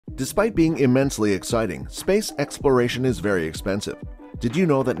Despite being immensely exciting, space exploration is very expensive. Did you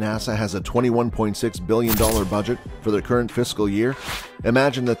know that NASA has a $21.6 billion budget for the current fiscal year?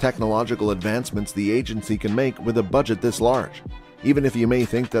 Imagine the technological advancements the agency can make with a budget this large. Even if you may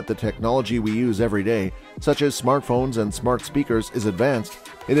think that the technology we use every day, such as smartphones and smart speakers, is advanced,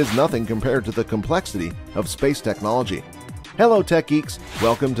 it is nothing compared to the complexity of space technology. Hello Tech Geeks,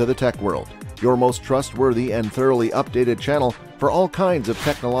 welcome to the Tech World, your most trustworthy and thoroughly updated channel for all kinds of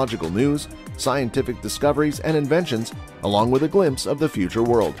technological news, scientific discoveries and inventions, along with a glimpse of the future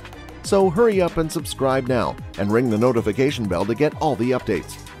world. So hurry up and subscribe now and ring the notification bell to get all the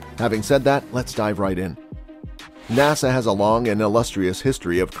updates. Having said that, let's dive right in. NASA has a long and illustrious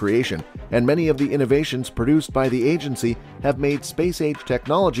history of creation, and many of the innovations produced by the agency have made space-age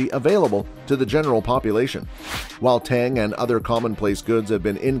technology available to the general population. While Tang and other commonplace goods have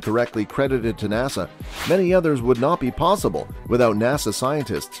been incorrectly credited to NASA, many others would not be possible without NASA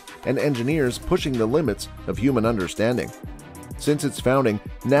scientists and engineers pushing the limits of human understanding. Since its founding,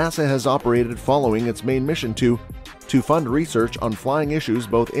 NASA has operated following its main mission to fund research on flying issues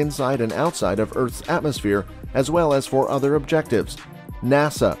both inside and outside of Earth's atmosphere, as well as for other objectives.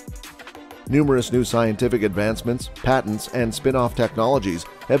 NASA. Numerous new scientific advancements, patents, and spin-off technologies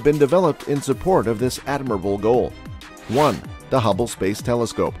have been developed in support of this admirable goal. 1. The Hubble Space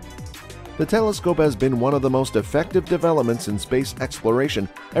Telescope. The telescope has been one of the most effective developments in space exploration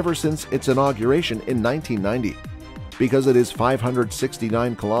ever since its inauguration in 1990. Because it is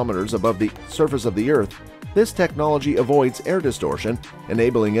 569 kilometers above the surface of the Earth, this technology avoids air distortion,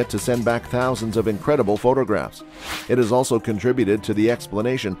 enabling it to send back thousands of incredible photographs. It has also contributed to the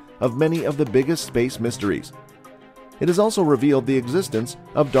explanation of many of the biggest space mysteries. It has also revealed the existence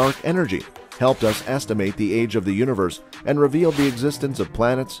of dark energy, helped us estimate the age of the universe, and revealed the existence of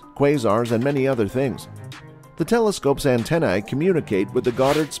planets, quasars, and many other things. The telescope's antennae communicate with the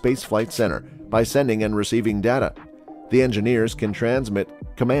Goddard Space Flight Center by sending and receiving data. The engineers can transmit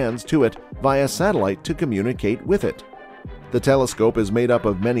commands to it via satellite to communicate with it. The telescope is made up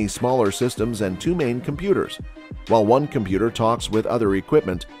of many smaller systems and two main computers. While one computer talks with other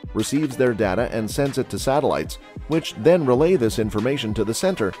equipment, receives their data and sends it to satellites, which then relay this information to the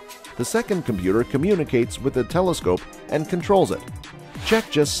center, the second computer communicates with the telescope and controls it.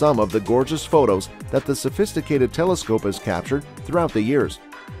 Check just some of the gorgeous photos that the sophisticated telescope has captured throughout the years.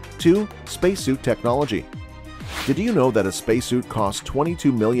 2. Spacesuit technology. Did you know that a spacesuit costs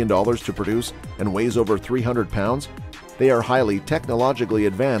 $22 million to produce and weighs over 300 pounds? They are highly technologically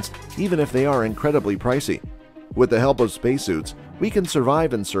advanced, even if they are incredibly pricey. With the help of spacesuits, we can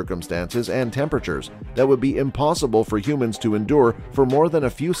survive in circumstances and temperatures that would be impossible for humans to endure for more than a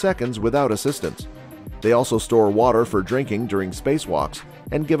few seconds without assistance. They also store water for drinking during spacewalks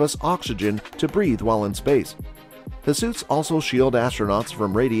and give us oxygen to breathe while in space. The suits also shield astronauts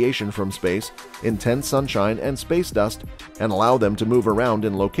from radiation from space, intense sunshine, and space dust, and allow them to move around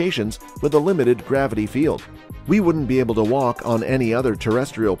in locations with a limited gravity field. We wouldn't be able to walk on any other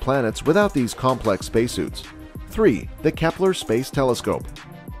terrestrial planets without these complex spacesuits. 3. The Kepler Space Telescope.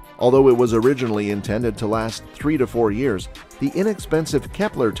 Although it was originally intended to last 3 to 4 years, the inexpensive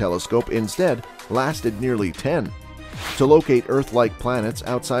Kepler telescope instead lasted nearly 10. To locate Earth-like planets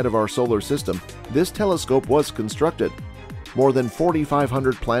outside of our solar system, this telescope was constructed. More than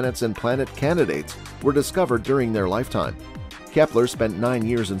 4,500 planets and planet candidates were discovered during their lifetime. Kepler spent 9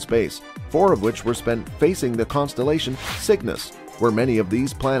 years in space, 4 of which were spent facing the constellation Cygnus, where many of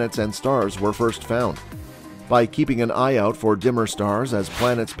these planets and stars were first found. By keeping an eye out for dimmer stars as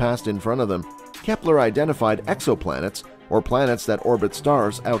planets passed in front of them, Kepler identified exoplanets, or planets that orbit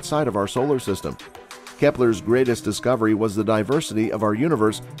stars outside of our solar system. Kepler's greatest discovery was the diversity of our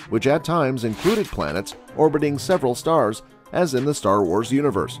universe, which at times included planets orbiting several stars, as in the Star Wars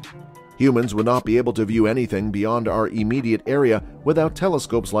universe. Humans would not be able to view anything beyond our immediate area without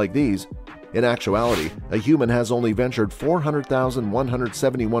telescopes like these. In actuality, a human has only ventured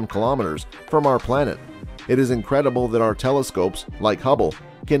 400,171 kilometers from our planet. It is incredible that our telescopes, like Hubble,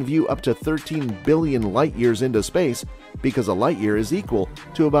 can view up to 13 billion light-years into space, because a light-year is equal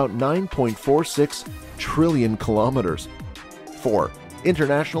to about 9.46 trillion kilometers. 4.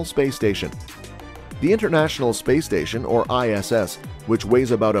 International Space Station. The International Space Station, or ISS, which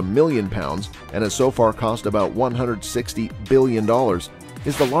weighs about 1 million pounds and has so far cost about $160 billion,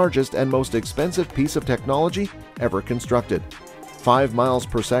 is the largest and most expensive piece of technology ever constructed. 5 miles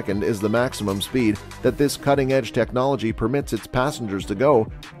per second is the maximum speed that this cutting-edge technology permits its passengers to go,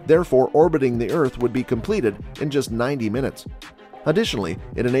 therefore orbiting the Earth would be completed in just 90 minutes. Additionally,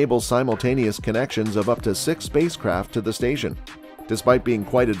 it enables simultaneous connections of up to 6 spacecraft to the station. Despite being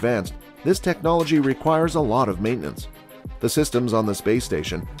quite advanced, this technology requires a lot of maintenance. The systems on the space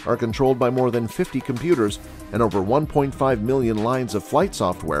station are controlled by more than 50 computers, and over 1.5 million lines of flight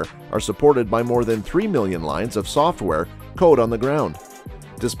software are supported by more than 3 million lines of software code on the ground.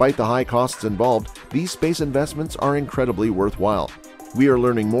 Despite the high costs involved, these space investments are incredibly worthwhile. We are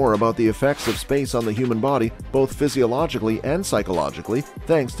learning more about the effects of space on the human body, both physiologically and psychologically,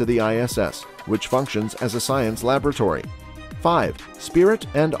 thanks to the ISS, which functions as a science laboratory. 5. Spirit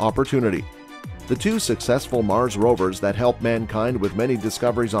and opportunity. The two successful Mars rovers that helped mankind with many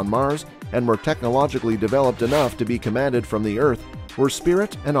discoveries on Mars and were technologically developed enough to be commanded from the Earth were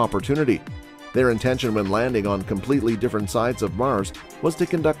Spirit and Opportunity. Their intention when landing on completely different sides of Mars was to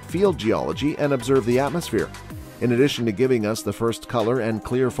conduct field geology and observe the atmosphere. In addition to giving us the first color and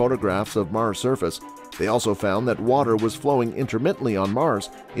clear photographs of Mars' surface, they also found that water was flowing intermittently on Mars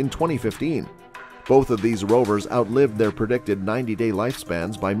in 2015. Both of these rovers outlived their predicted 90-day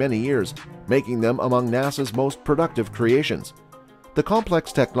lifespans by many years, making them among NASA's most productive creations. The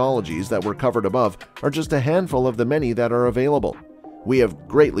complex technologies that were covered above are just a handful of the many that are available. We have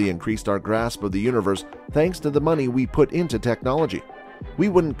greatly increased our grasp of the universe thanks to the money we put into technology. We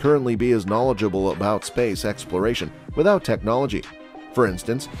wouldn't currently be as knowledgeable about space exploration without technology. For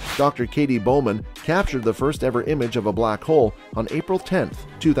instance, Dr. Katie Bowman captured the first ever image of a black hole on April 10,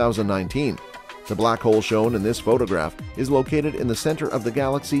 2019. The black hole shown in this photograph is located in the center of the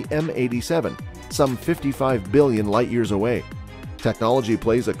galaxy M87, some 55 billion light-years away. Technology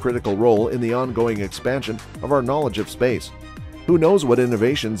plays a critical role in the ongoing expansion of our knowledge of space. Who knows what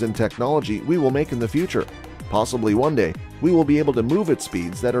innovations in technology we will make in the future? Possibly one day, we will be able to move at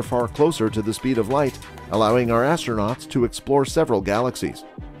speeds that are far closer to the speed of light, allowing our astronauts to explore several galaxies.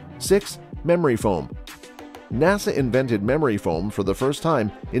 6. Memory foam. NASA invented memory foam for the first time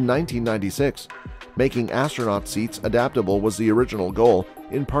in 1996. Making astronaut seats adaptable was the original goal,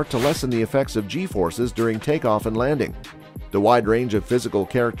 in part to lessen the effects of G-forces during takeoff and landing. The wide range of physical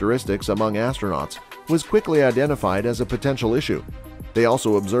characteristics among astronauts was quickly identified as a potential issue. They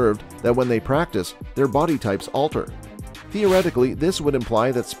also observed that when they practice, their body types alter. Theoretically, this would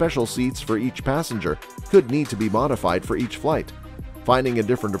imply that special seats for each passenger could need to be modified for each flight. Finding a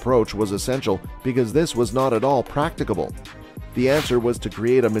different approach was essential because this was not at all practicable. The answer was to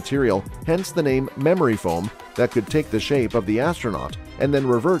create a material, hence the name memory foam, that could take the shape of the astronaut and then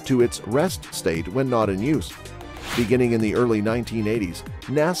revert to its rest state when not in use. Beginning in the early 1980s,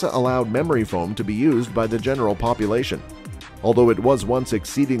 NASA allowed memory foam to be used by the general population. Although it was once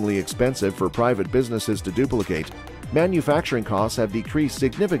exceedingly expensive for private businesses to duplicate, manufacturing costs have decreased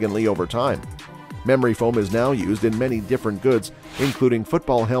significantly over time. Memory foam is now used in many different goods, including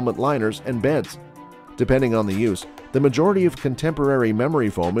football helmet liners and beds. Depending on the use, the majority of contemporary memory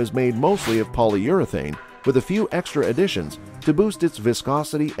foam is made mostly of polyurethane, with a few extra additions to boost its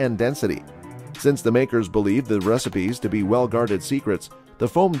viscosity and density. Since the makers believe the recipes to be well-guarded secrets, the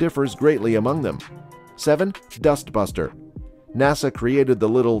foam differs greatly among them. 7. Dust Buster. NASA created the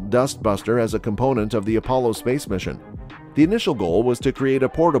little Dust Buster as a component of the Apollo space mission. The initial goal was to create a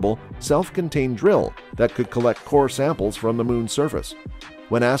portable, self-contained drill that could collect core samples from the moon's surface.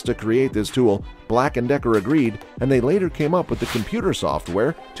 When asked to create this tool, Black & Decker agreed, and they later came up with the computer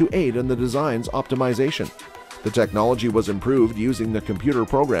software to aid in the design's optimization. The technology was improved using the computer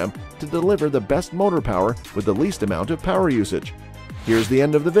program to deliver the best motor power with the least amount of power usage. Here's the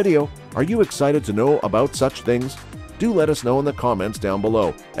end of the video. Are you excited to know about such things? Do let us know in the comments down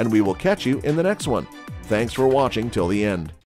below, and we will catch you in the next one. Thanks for watching till the end.